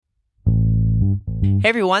Hey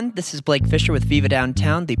everyone, this is Blake Fisher with Viva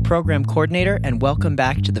Downtown, the program coordinator, and welcome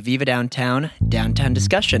back to the Viva Downtown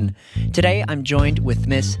Discussion. Today I'm joined with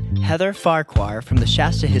Miss Heather Farquar from the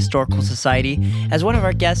Shasta Historical Society as one of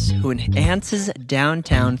our guests who enhances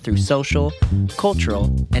downtown through social,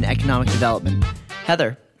 cultural, and economic development.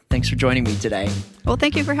 Heather, thanks for joining me today. Well,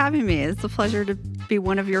 thank you for having me. It's a pleasure to be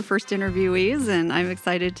one of your first interviewees, and I'm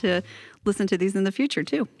excited to listen to these in the future,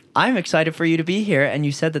 too. I'm excited for you to be here, and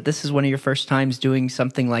you said that this is one of your first times doing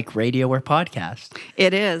something like radio or podcast.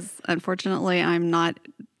 It is. Unfortunately, I'm not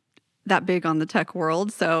that big on the tech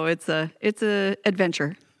world, so it's a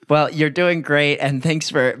adventure. Well, you're doing great, and thanks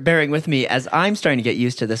for bearing with me as I'm starting to get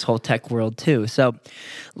used to this whole tech world, too. So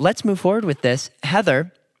let's move forward with this.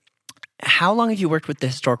 Heather, how long have you worked with the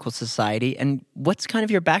Historical Society, and what's kind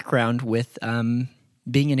of your background with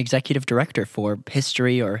being an executive director for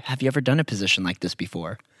history, or have you ever done a position like this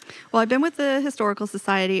before? Well, I've been with the Historical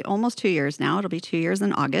Society almost 2 years now. It'll be 2 years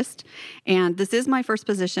in August. And this is my first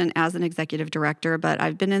position as an executive director, but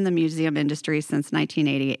I've been in the museum industry since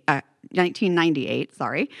 1998.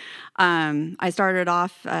 I started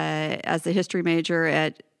off as a history major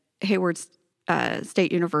at Hayward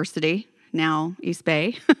State University, now East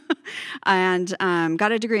Bay, and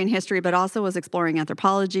got a degree in history, but also was exploring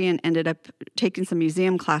anthropology and ended up taking some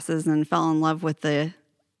museum classes and fell in love with the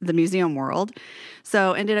museum world.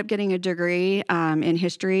 So ended up getting a degree in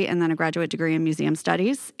history and then a graduate degree in museum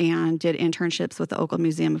studies, and did internships with the Oakland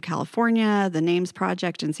Museum of California, the Names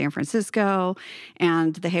Project in San Francisco,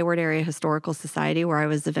 and the Hayward Area Historical Society, where I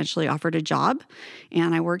was eventually offered a job.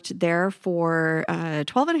 And I worked there for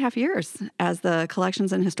 12 and a half years as the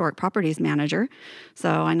Collections and Historic Properties Manager. So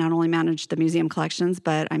I not only managed the museum collections,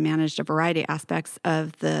 but I managed a variety of aspects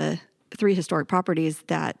of the 3 historic properties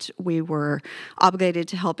that we were obligated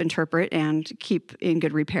to help interpret and keep in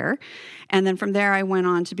good repair. And then from there, I went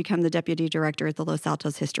on to become the deputy director at the Los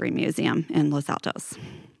Altos History Museum in Los Altos.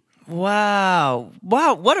 Wow,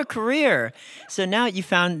 what a career. So now you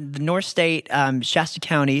found the North State, Shasta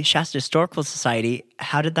County, Shasta Historical Society.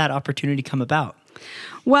 How did that opportunity come about?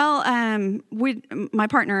 Well, my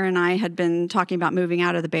partner and I had been talking about moving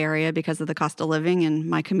out of the Bay Area because of the cost of living, and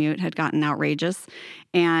my commute had gotten outrageous.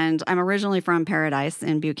 And I'm originally from Paradise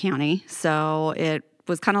in Butte County, so it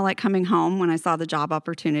was kind of like coming home when I saw the job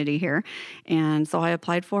opportunity here. And so I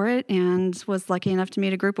applied for it and was lucky enough to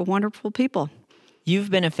meet a group of wonderful people.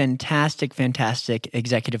 You've been a fantastic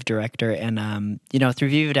executive director, and through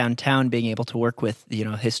Viva Downtown, being able to work with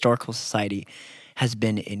Historical Society has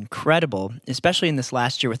been incredible, especially in this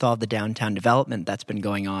last year with all the downtown development that's been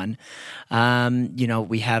going on.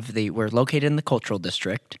 We're located in the Cultural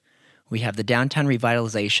District. We have the downtown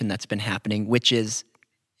revitalization that's been happening, which is,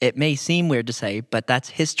 it may seem weird to say, but that's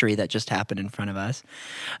history that just happened in front of us.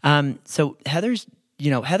 So Heather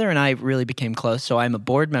and I really became close. So I'm a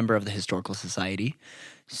board member of the Historical Society.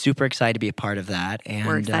 Super excited to be a part of that. And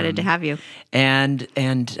we're excited to have you. And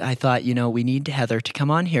I thought, we need Heather to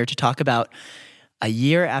come on here to talk about a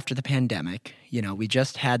year after the pandemic. We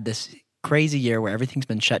just had this crazy year where everything's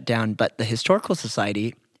been shut down, but the Historical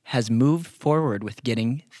Society has moved forward with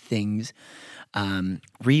getting things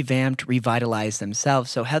revamped, revitalized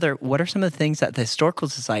themselves. So Heather, what are some of the things that the Historical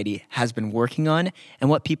Society has been working on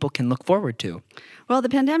and what people can look forward to? Well, the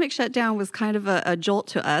pandemic shutdown was kind of a jolt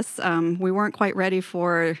to us. We weren't quite ready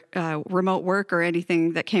for remote work or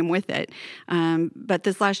anything that came with it. But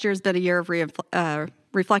this last year has been a year of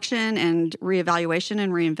reflection and reevaluation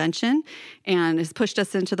and reinvention, and has pushed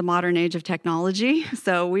us into the modern age of technology.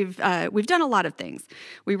 So we've done a lot of things.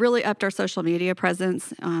 We really upped our social media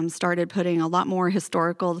presence, started putting a lot more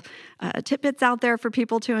historical tidbits out there for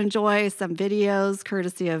people to enjoy, some videos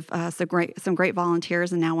courtesy of some great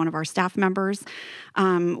volunteers and now one of our staff members,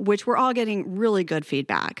 which we're all getting really good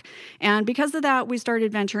feedback. And because of that, we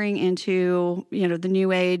started venturing into the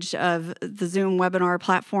new age of the Zoom webinar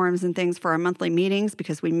platforms and things for our monthly meetings,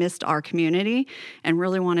 because we missed our community and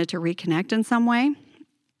really wanted to reconnect in some way.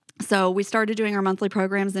 So we started doing our monthly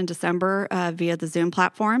programs in December via the Zoom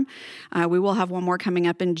platform. We will have one more coming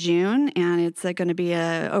up in June, and it's going to be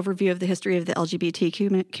an overview of the history of the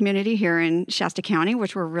LGBT community here in Shasta County,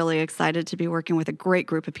 which we're really excited to be working with a great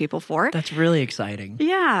group of people for. That's really exciting.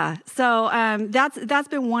 Yeah. So that's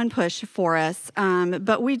been one push for us.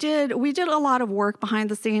 But we did a lot of work behind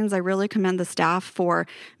the scenes. I really commend the staff for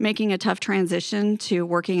making a tough transition to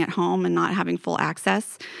working at home and not having full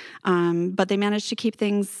access. But they managed to keep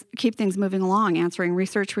things moving along, answering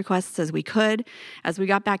research requests as we could. As we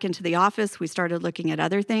got back into the office, we started looking at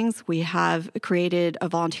other things. We have created a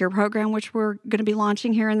volunteer program, which we're going to be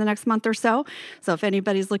launching here in the next month or so. So if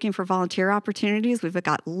anybody's looking for volunteer opportunities, we've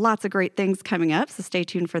got lots of great things coming up, so stay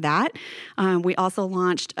tuned for that. We also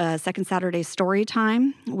launched a second Saturday story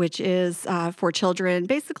time, which is for children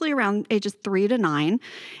basically around ages 3 to 9.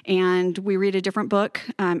 And we read a different book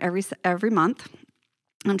every month.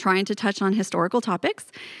 I'm trying to touch on historical topics.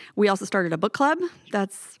 We also started a book club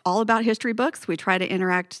that's all about history books. We try to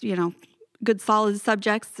interact, good solid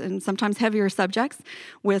subjects and sometimes heavier subjects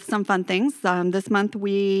with some fun things. This month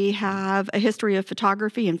we have a history of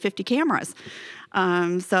photography and 50 cameras.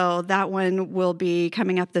 So that one will be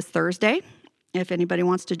coming up this Thursday. If anybody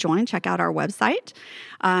wants to join, check out our website.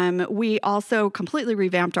 We also completely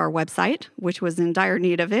revamped our website, which was in dire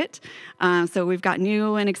need of it. So we've got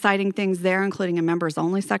new and exciting things there, including a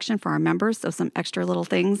members-only section for our members, so some extra little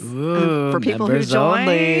things for people who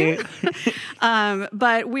join.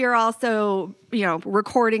 But we are also,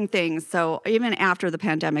 recording things. So even after the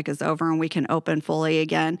pandemic is over and we can open fully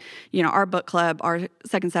again, our book club, our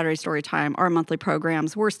second Saturday story time, our monthly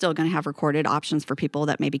programs, we're still going to have recorded options for people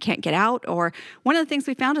that maybe can't get out. Or one of the things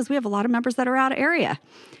we found is we have a lot of members that are out of area.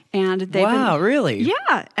 And really?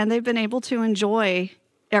 Yeah, and they've been able to enjoy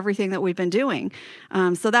everything that we've been doing.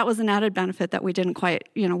 So that was an added benefit that we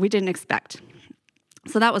didn't expect.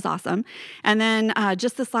 So that was awesome. And then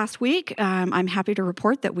just this last week, I'm happy to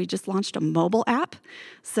report that we just launched a mobile app.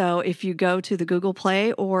 So if you go to the Google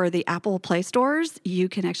Play or the Apple Play stores, you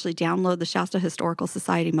can actually download the Shasta Historical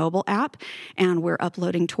Society mobile app, and we're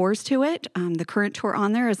uploading tours to it. The current tour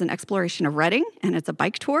on there is an exploration of Reading, and it's a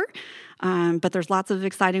bike tour. But there's lots of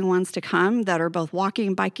exciting ones to come that are both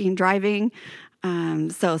walking, biking, driving.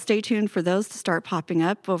 So stay tuned for those to start popping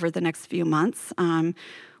up over the next few months.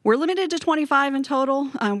 We're limited to 25 in total.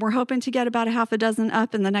 We're hoping to get about a half a dozen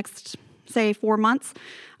up in the next, say, 4 months.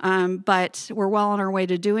 But we're well on our way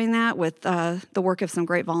to doing that with the work of some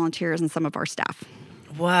great volunteers and some of our staff.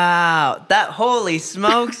 Wow. Holy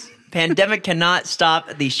smokes. Pandemic cannot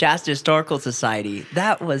stop the Shasta Historical Society.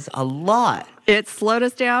 That was a lot. It slowed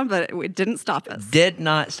us down, but it didn't stop us. Did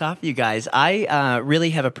not stop you guys. I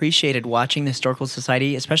really have appreciated watching the Historical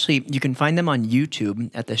Society, especially you can find them on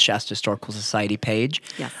YouTube at the Shasta Historical Society page.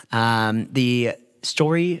 Yes. The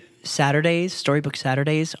Storybook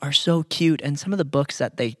Saturdays are so cute, and some of the books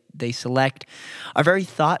that they select are very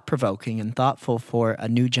thought-provoking and thoughtful for a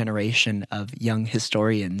new generation of young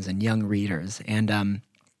historians and young readers.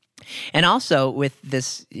 And also with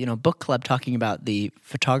this, book club talking about the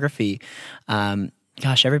photography,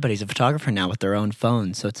 everybody's a photographer now with their own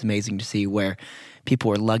phones. So it's amazing to see where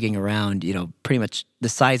people were lugging around, pretty much the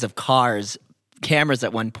size of cameras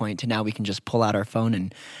at one point, to now we can just pull out our phone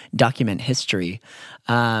and document history,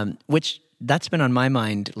 which that's been on my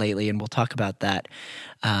mind lately, and we'll talk about that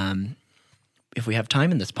if we have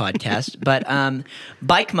time in this podcast. But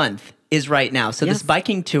Bike Month is right now. So This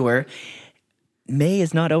biking tour, May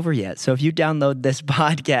is not over yet. So if you download this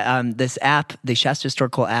podcast, this app, the Shasta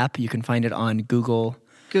Historical app, you can find it on Google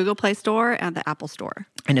Play Store and the Apple Store.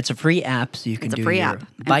 And it's a free app, so you can do your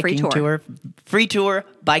biking tour,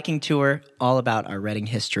 biking tour, all about our Reading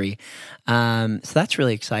history. So that's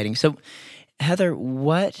really exciting. So Heather,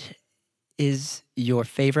 what is your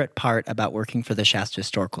favorite part about working for the Shasta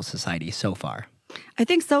Historical Society so far? I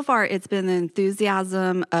think so far it's been the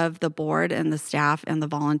enthusiasm of the board and the staff and the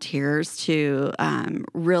volunteers to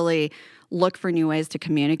really look for new ways to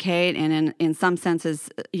communicate and in some senses,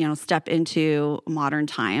 step into modern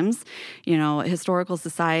times. Historical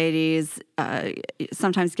societies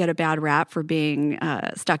sometimes get a bad rap for being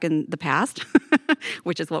stuck in the past,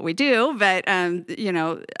 which is what we do, but,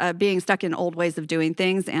 being stuck in old ways of doing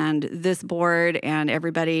things. And this board and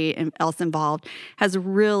everybody else involved has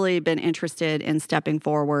really been interested in stepping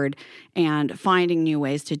forward and finding new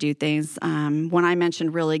ways to do things. When I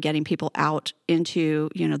mentioned really getting people out into,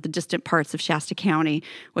 the distant parts of Shasta County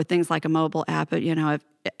with things like a mobile app,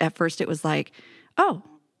 at first it was like, oh,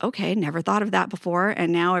 okay, never thought of that before.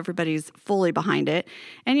 And now everybody's fully behind it.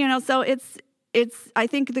 And, so I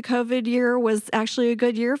think the COVID year was actually a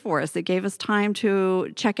good year for us. It gave us time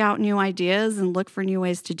to check out new ideas and look for new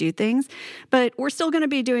ways to do things. But we're still going to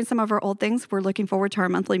be doing some of our old things. We're looking forward to our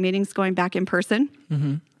monthly meetings going back in person.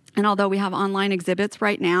 Mm-hmm. And although we have online exhibits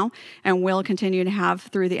right now and will continue to have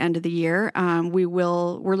through the end of the year,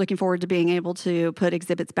 we're looking forward to being able to put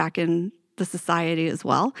exhibits back in the society as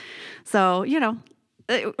well. So,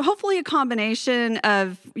 hopefully a combination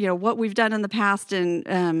of, what we've done in the past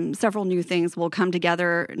and several new things will come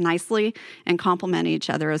together nicely and complement each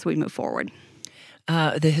other as we move forward.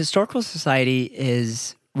 The Historical Society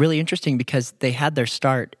is really interesting because they had their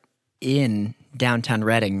start in downtown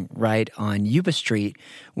Reading, right on Yuba Street,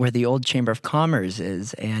 where the old Chamber of Commerce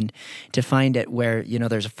is. And to find it where,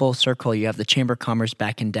 there's a full circle, you have the Chamber of Commerce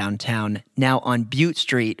back in downtown, now on Butte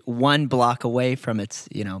Street, 1 block away from its,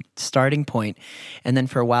 starting point. And then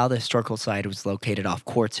for a while, the Historical Society was located off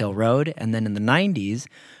Quartz Hill Road. And then in the 90s,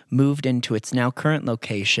 moved into its now current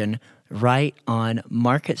location right on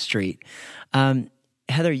Market Street.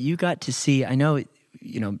 Heather, you got to see, I know,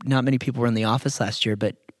 not many people were in the office last year,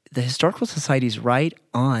 but the Historical Society is right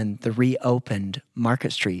on the reopened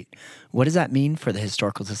Market Street. What does that mean for the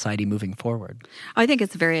Historical Society moving forward? I think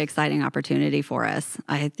it's a very exciting opportunity for us.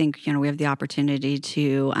 I think, we have the opportunity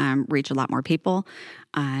to reach a lot more people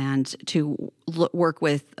and to work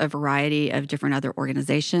with a variety of different other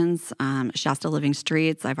organizations. Shasta Living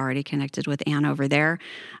Streets, I've already connected with Ann over there.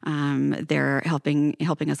 They're helping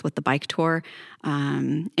us with the bike tour.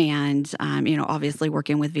 Obviously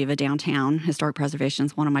working with Viva Downtown. Historic preservation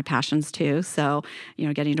is one of my passions too. So,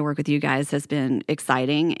 getting to work with you guys has been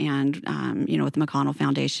exciting, and, with the McConnell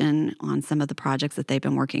Foundation on some of the projects that they've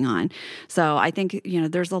been working on. So I think,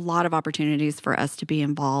 there's a lot of opportunities for us to be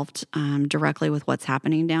involved directly with what's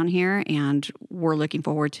happening down here, and we're looking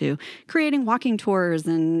forward to creating walking tours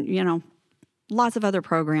and, lots of other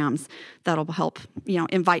programs that'll help,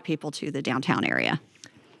 invite people to the downtown area.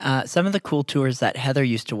 Some of the cool tours that Heather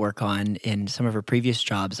used to work on in some of her previous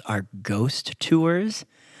jobs are ghost tours.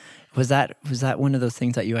 Was that one of those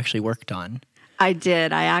things that you actually worked on? I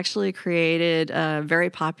did. I actually created a very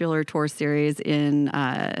popular tour series in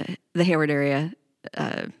the Hayward area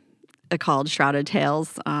called Shrouded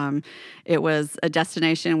Tales. It was a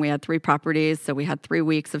destination. We had 3 properties, so we had 3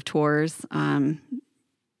 weeks of tours.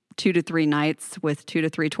 2 to 3 nights with 2 to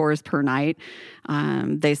 3 tours per night.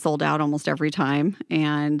 They sold out almost every time.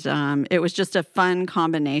 And it was just a fun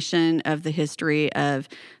combination of the history of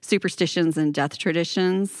superstitions and death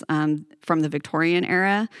traditions from the Victorian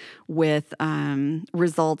era with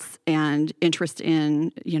results and interest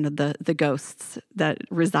in, the ghosts that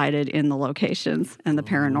resided in the locations and the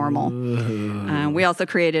paranormal. We also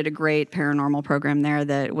created a great paranormal program there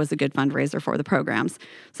that was a good fundraiser for the programs.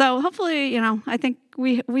 So hopefully, I think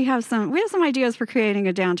we have some ideas for creating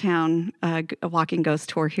a downtown a walking ghost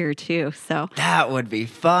tour here too. So that would be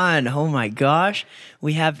fun. Oh my gosh.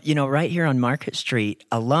 We have, right here on Market Street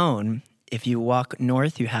alone, if you walk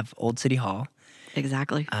north, you have Old City Hall.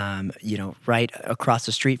 Exactly. Right across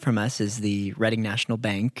the street from us is the Reading National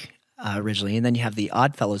Bank originally. And then you have the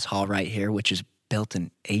Oddfellows Hall right here, which is built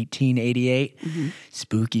in 1888. Mm-hmm.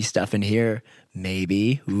 Spooky stuff in here,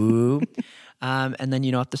 maybe. Ooh. And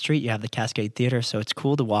then, up the street, you have the Cascade Theater. So it's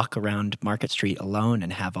cool to walk around Market Street alone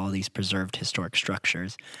and have all these preserved historic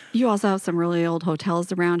structures. You also have some really old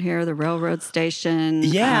hotels around here, the railroad station.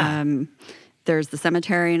 Yeah. There's the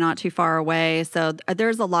cemetery not too far away. So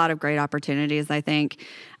there's a lot of great opportunities, I think,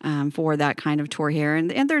 for that kind of tour here.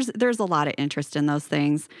 And there's a lot of interest in those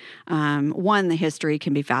things. One, the history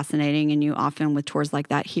can be fascinating, and you often with tours like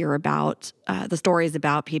that hear about the stories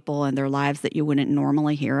about people and their lives that you wouldn't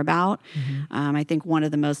normally hear about. Mm-hmm. I think one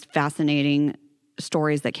of the most fascinating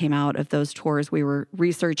stories that came out of those tours, we were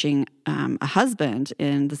researching a husband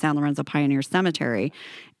in the San Lorenzo Pioneer Cemetery,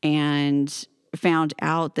 and found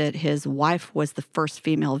out that his wife was the first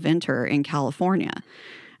female inventor in California.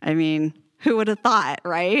 I mean, who would have thought,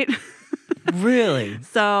 right? Really?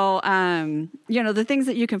 So, the things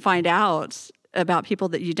that you can find out about people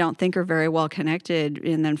that you don't think are very well connected,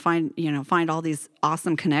 and then find all these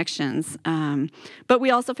awesome connections. But we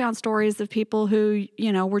also found stories of people who,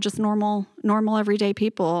 were just normal everyday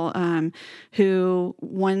people,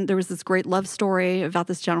 there was this great love story about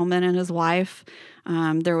this gentleman and his wife.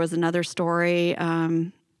 There was another story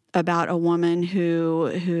about a woman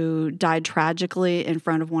who died tragically in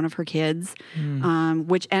front of one of her kids,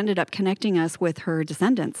 which ended up connecting us with her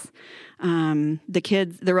descendants.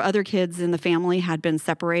 There were other kids in the family had been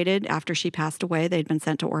separated after she passed away. They'd been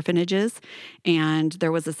sent to orphanages, and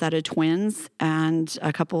there was a set of twins and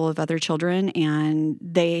a couple of other children, and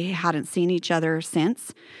they hadn't seen each other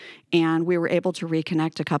since, and we were able to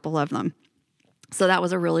reconnect a couple of them. So that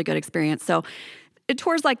was a really good experience. So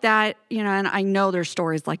tours like that, and I know there's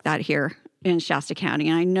stories like that here in Shasta County,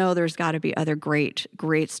 and I know there's got to be other great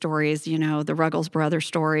stories. The Ruggles brother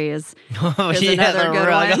story is another good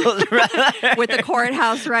one. With the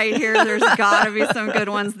courthouse right here, there's got to be some good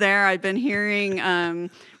ones there. I've been hearing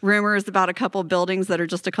rumors about a couple buildings that are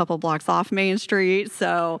just a couple blocks off Main Street.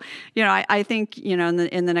 So, I think,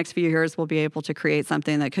 in the next few years, we'll be able to create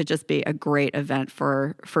something that could just be a great event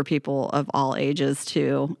for people of all ages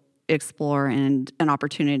to explore and an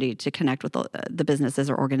opportunity to connect with the businesses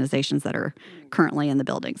or organizations that are currently in the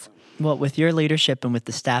buildings. Well, with your leadership and with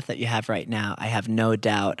the staff that you have right now, I have no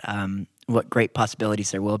doubt what great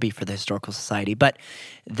possibilities there will be for the Historical Society. But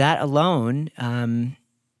that alone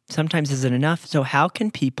sometimes isn't enough. So how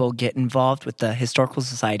can people get involved with the Historical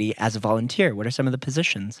Society as a volunteer? What are some of the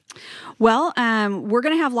positions? Well, we're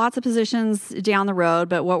going to have lots of positions down the road,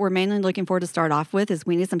 but what we're mainly looking for to start off with is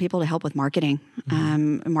we need some people to help with marketing,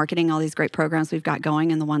 marketing all these great programs we've got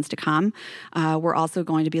going and the ones to come. We're also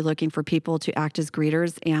going to be looking for people to act as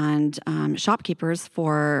greeters and shopkeepers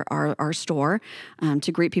for our store,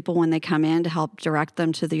 to greet people when they come in, to help direct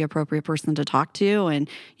them to the appropriate person to talk to, and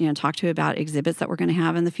talk to about exhibits that we're going to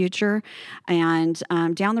have in the future. And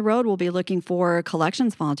down the road, we'll be looking for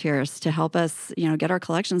collections volunteers to help us, get our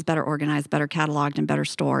collections better organized, better cataloged, and better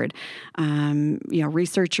stored.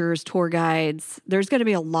 Researchers, tour guides. There's going to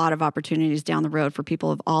be a lot of opportunities down the road for people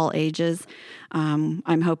of all ages.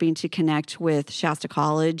 I'm hoping to connect with Shasta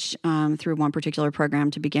College through one particular program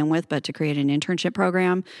to begin with, but to create an internship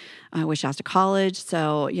program with Shasta College.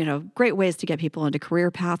 So, great ways to get people into career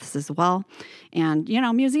paths as well. And,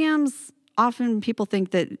 museums, often people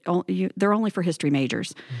think that they're only for history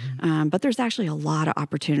majors, but there's actually a lot of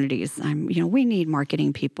opportunities. We need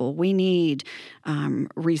marketing people. We need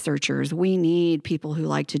researchers. We need people who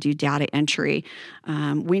like to do data entry.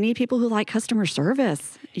 We need people who like customer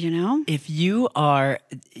service, If you are,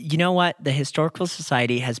 the Historical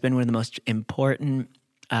Society has been one of the most important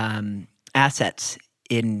assets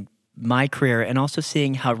in my career, and also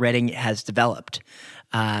seeing how Reading has developed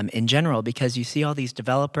in general, because you see all these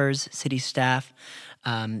developers, city staff,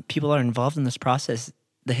 people are involved in this process.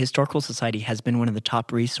 The Historical Society has been one of the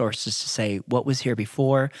top resources to say what was here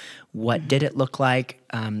before, what did it look like,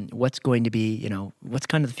 what's going to be, what's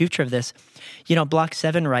kind of the future of this. Block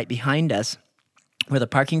 7 right behind us, where the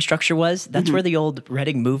parking structure was, that's where the old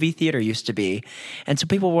Reading movie theater used to be. And so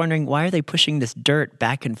people were wondering, why are they pushing this dirt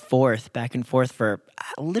back and forth for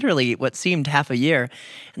literally what seemed half a year?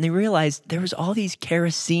 And they realized there was all these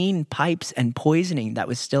kerosene pipes and poisoning that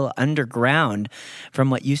was still underground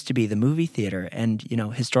from what used to be the movie theater. And,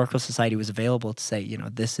 Historical Society was available to say,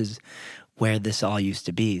 this is where this all used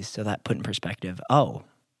to be. So that put in perspective, oh,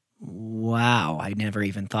 wow, I never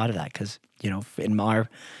even thought of that. Because, in our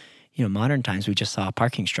modern times, we just saw a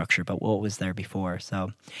parking structure, but what was there before?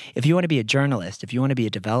 So if you want to be a journalist, if you want to be a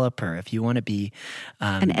developer, if you want to be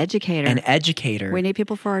an educator, we need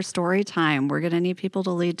people for our story time. We're going to need people to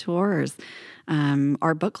lead tours.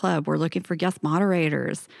 Our book club, we're looking for guest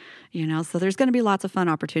moderators, so there's going to be lots of fun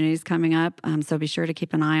opportunities coming up. So be sure to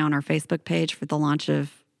keep an eye on our Facebook page for the launch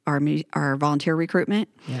of our volunteer recruitment,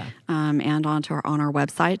 and on our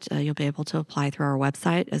website. You'll be able to apply through our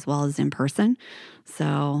website as well as in person.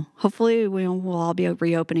 So hopefully we'll all be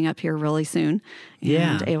reopening up here really soon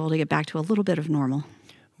and able to get back to a little bit of normal.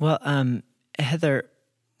 Well, Heather,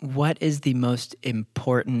 what is the most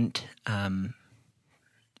important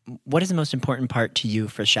part to you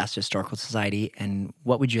for Shasta Historical Society, and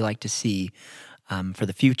what would you like to see for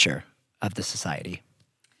the future of the society?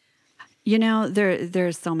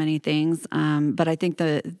 There's so many things, but I think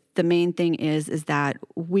the main thing is that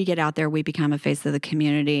we get out there, we become a face of the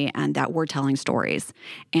community, and that we're telling stories,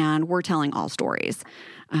 and we're telling all stories.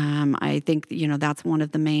 I think that's one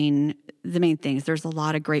of the main things. There's a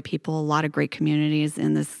lot of great people, a lot of great communities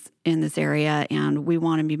in this area, and we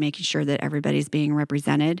want to be making sure that everybody's being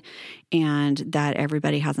represented, and that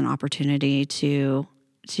everybody has an opportunity to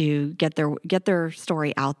get their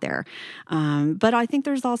story out there. But I think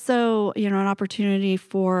there's also, an opportunity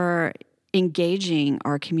for engaging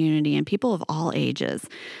our community and people of all ages.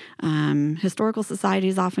 Historical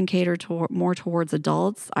societies often cater more towards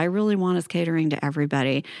adults. I really want us catering to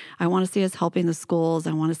everybody. I want to see us helping the schools.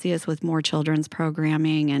 I want to see us with more children's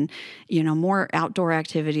programming and, more outdoor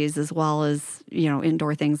activities, as well as,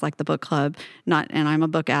 indoor things like the book club. And I'm a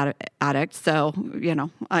book addict, so,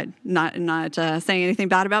 I'm not saying anything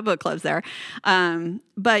bad about book clubs there.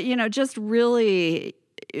 But, just really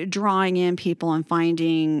drawing in people and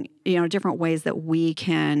finding, different ways that we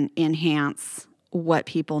can enhance what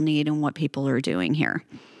people need and what people are doing here.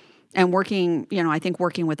 And working, I think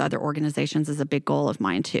working with other organizations is a big goal of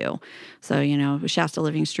mine too. So, Shasta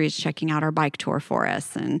Living Streets checking out our bike tour for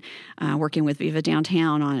us, and working with Viva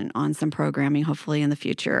Downtown on some programming hopefully in the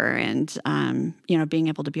future, and, being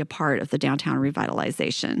able to be a part of the downtown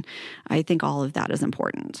revitalization. I think all of that is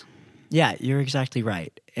important. Yeah, you're exactly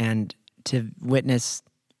right. And to witness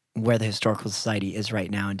where the Historical Society is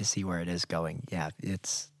right now and to see where it is going,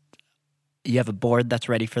 you have a board that's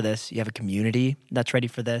ready for this. You have a community that's ready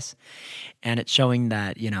for this. And it's showing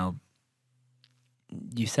that,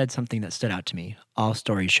 you said something that stood out to me. All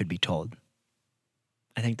stories should be told.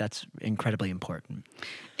 I think that's incredibly important.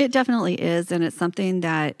 It definitely is, and it's something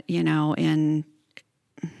that, in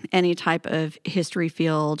any type of history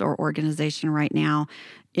field or organization right now,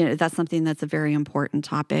 that's something that's a very important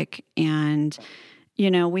topic. And,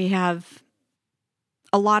 we have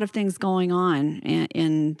a lot of things going on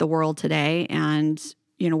in the world today, and,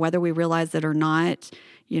 whether we realize it or not,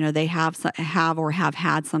 they have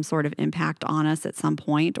had some sort of impact on us at some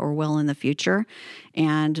point or will in the future.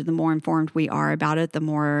 And the more informed we are about it, the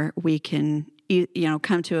more we can,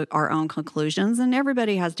 come to our own conclusions. And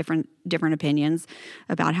everybody has different opinions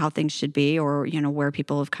about how things should be, or, where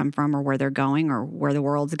people have come from, or where they're going, or where the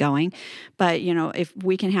world's going. But, if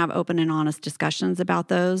we can have open and honest discussions about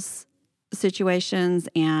those situations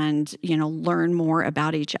and, learn more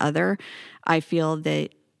about each other, I feel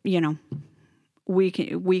that, we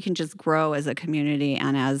can just grow as a community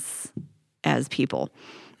and as people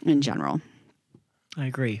in general. I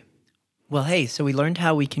agree. Well, hey, so we learned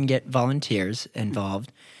how we can get volunteers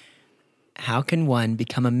involved. How can one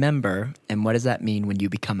become a member, and what does that mean when you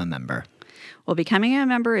become a member? Well, becoming a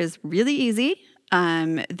member is really easy.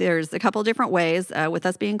 There's a couple different ways, with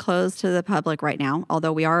us being closed to the public right now,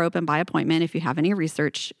 although we are open by appointment if you have any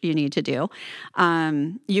research you need to do.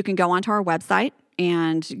 You can go onto our website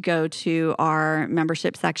and go to our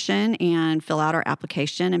membership section and fill out our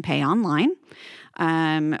application and pay online.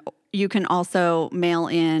 You can also mail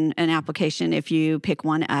in an application if you pick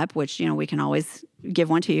one up, which, we can always give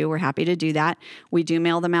one to you. We're happy to do that. We do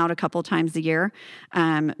mail them out a couple times a year.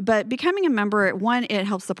 But becoming a member, one, it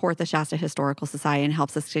helps support the Shasta Historical Society and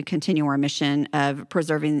helps us to continue our mission of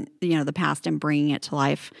preserving, the past and bringing it to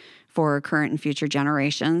life for current and future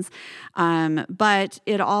generations. But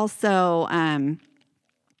it also,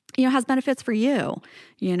 has benefits for you.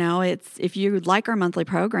 It's, if you like our monthly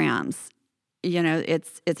programs,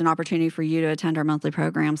 it's an opportunity for you to attend our monthly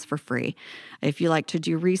programs for free. If you like to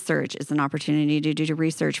do research, it's an opportunity to do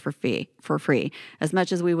research for free. As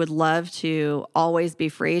much as we would love to always be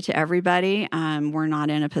free to everybody, we're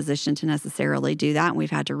not in a position to necessarily do that, and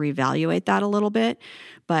we've had to reevaluate that a little bit.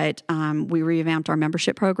 But we revamped our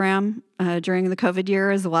membership program during the COVID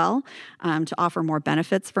year as well, to offer more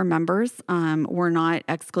benefits for members. We're not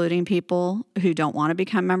excluding people who don't want to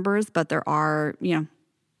become members, but there are,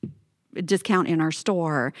 discount in our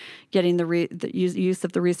store, getting the use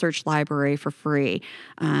of the research library for free,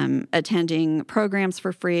 attending programs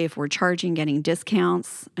for free. If we're charging, getting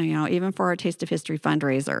discounts, even for our Taste of History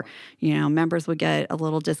fundraiser, members would get a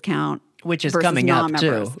little discount. Which is coming up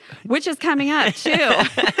too. Which is coming up too.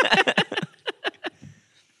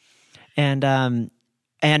 And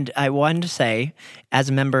I wanted to say, as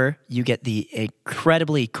a member, you get the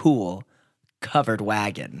incredibly cool covered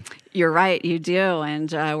wagon. You're right, you do.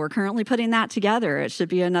 And we're currently putting that together. It should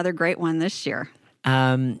be another great one this year.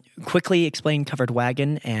 Quickly explain Covered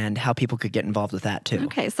Wagon and how people could get involved with that too.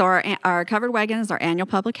 Okay, so our Covered Wagon is our annual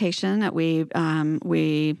publication that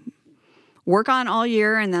we work on all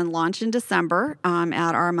year and then launch in December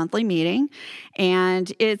at our monthly meeting.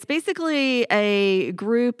 And it's basically a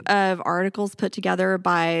group of articles put together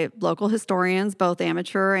by local historians, both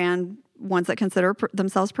amateur and ones that consider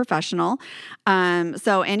themselves professional.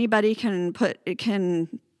 So anybody can put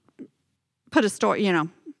a story,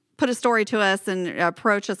 put a story to us and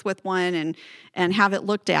approach us with one and have it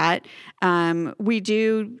looked at. We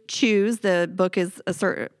do choose, the book is a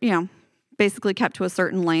certain, basically kept to a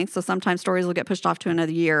certain length. So sometimes stories will get pushed off to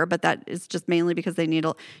another year, but that is just mainly because they need,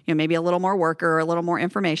 maybe a little more work or a little more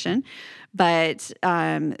information. But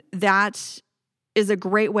that is a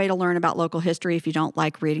great way to learn about local history if you don't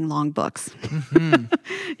like reading long books. Mm-hmm.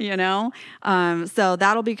 So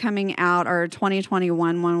that'll be coming out. Our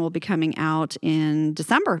 2021 one will be coming out in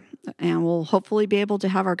December, and we'll hopefully be able to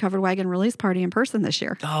have our Covered Wagon release party in person this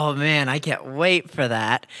year. Oh man, I can't wait for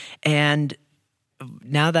that. And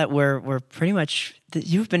now that we're pretty much,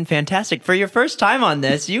 you've been fantastic. For your first time on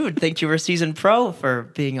this, you would think you were seasoned pro for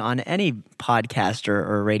being on any podcast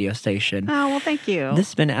or radio station. Oh, well, thank you. This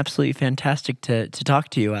has been absolutely fantastic to talk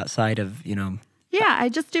to you outside of, Yeah, I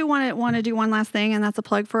just do want to do one last thing, and that's a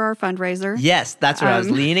plug for our fundraiser. Yes, that's what I was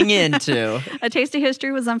leaning into. A Taste of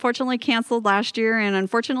History was unfortunately canceled last year, and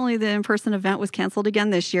unfortunately the in-person event was canceled again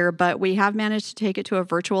this year, but we have managed to take it to a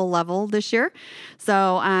virtual level this year.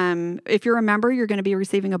 So if you're a member, you're going to be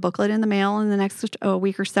receiving a booklet in the mail in the next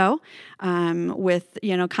week or so with,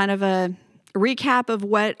 kind of a recap of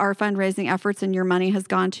what our fundraising efforts and your money has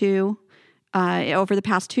gone to over the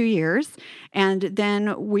past 2 years. And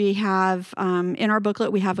then we have, in our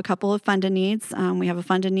booklet, we have a couple of fund needs. We have a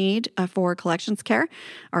fund need for collections care,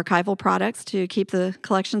 archival products to keep the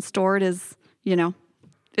collection stored as,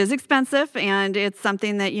 is expensive, and it's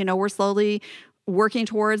something that, we're slowly working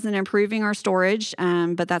towards and improving our storage,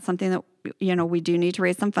 but that's something that, we do need to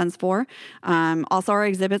raise some funds for. Also, our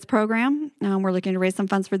exhibits program, we're looking to raise some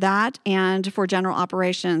funds for that, and for general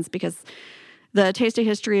operations, because the Taste of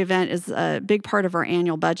History event is a big part of our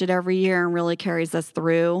annual budget every year and really carries us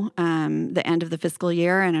through the end of the fiscal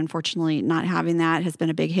year. And unfortunately, not having that has been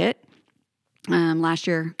a big hit. Last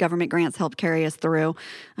year, government grants helped carry us through,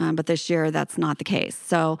 but this year that's not the case.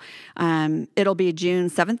 So it'll be June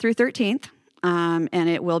 7th through 13th. And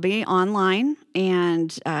it will be online,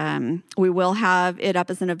 and we will have it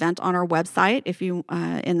up as an event on our website if you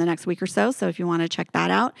in the next week or so. So if you want to check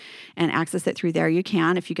that out and access it through there, you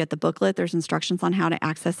can. If you get the booklet, there's instructions on how to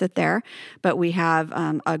access it there. But we have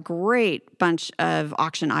a great bunch of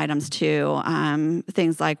auction items too.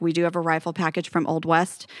 Things like we do have a rifle package from Old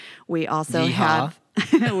West. We also have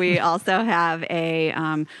a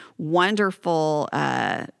wonderful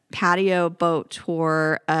patio boat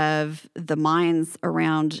tour of the mines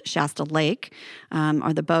around Shasta Lake.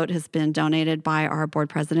 The boat has been donated by our board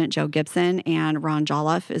president, Joe Gibson, and Ron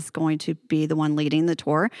Jolliffe is going to be the one leading the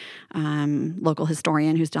tour, local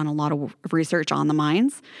historian who's done a lot of research on the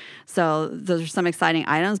mines. So those are some exciting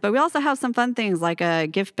items, but we also have some fun things like a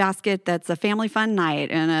gift basket that's a family fun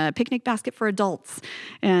night and a picnic basket for adults.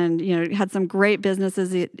 And, had some great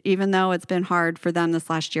businesses, even though it's been hard for them this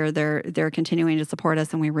last year, they're continuing to support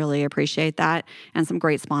us, and we really appreciate that, and some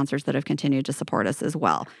great sponsors that have continued to support us as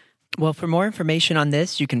well. Well, for more information on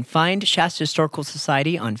this, you can find Shasta Historical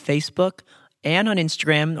Society on Facebook and on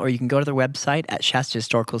Instagram, or you can go to their website at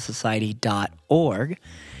shastahistoricalsociety.org.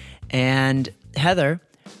 And Heather,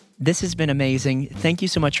 this has been amazing. Thank you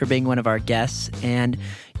so much for being one of our guests. And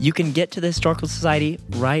you can get to the Historical Society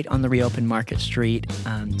right on the reopened Market Street.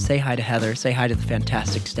 Say hi to Heather. Say hi to the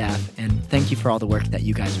fantastic staff. And thank you for all the work that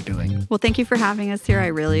you guys are doing. Well, thank you for having us here. I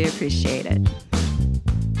really appreciate it.